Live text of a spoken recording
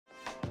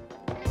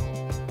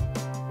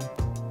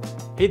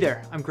Hey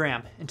there, I'm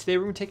Graham, and today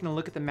we're going to be taking a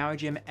look at the Maui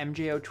Jim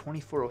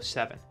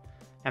MJO2407.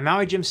 Now,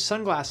 Maui Jim's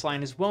sunglass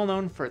line is well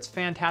known for its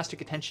fantastic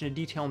attention to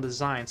detail and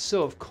design,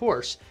 so of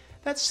course,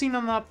 that's seen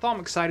on the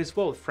ophthalmic side as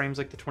well with frames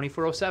like the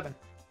 2407.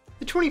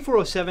 The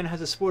 2407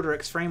 has a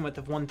SportRx frame width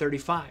of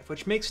 135,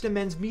 which makes it a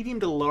men's medium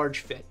to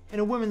large fit,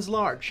 and a women's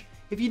large.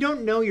 If you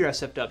don't know your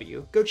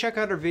SFW, go check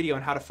out our video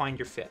on how to find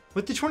your fit.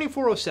 With the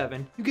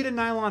 2407, you get a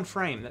nylon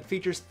frame that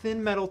features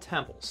thin metal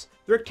temples.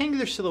 The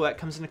rectangular silhouette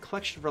comes in a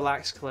collection of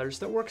relaxed colors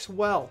that works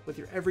well with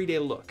your everyday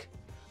look.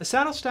 A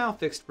saddle-style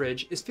fixed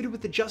bridge is fitted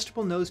with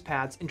adjustable nose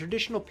pads and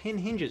traditional pin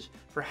hinges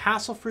for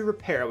hassle-free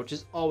repair, which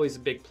is always a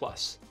big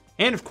plus.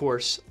 And of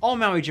course, all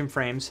Maui Jim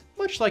frames,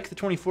 much like the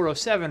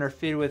 2407, are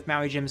fitted with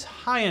Maui Jim's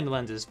high-end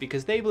lenses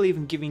because they believe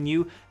in giving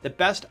you the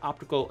best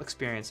optical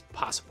experience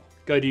possible.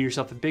 Go do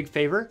yourself a big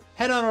favor,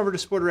 head on over to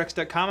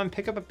SportRx.com and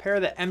pick up a pair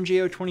of the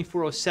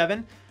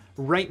MJO2407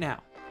 right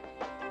now.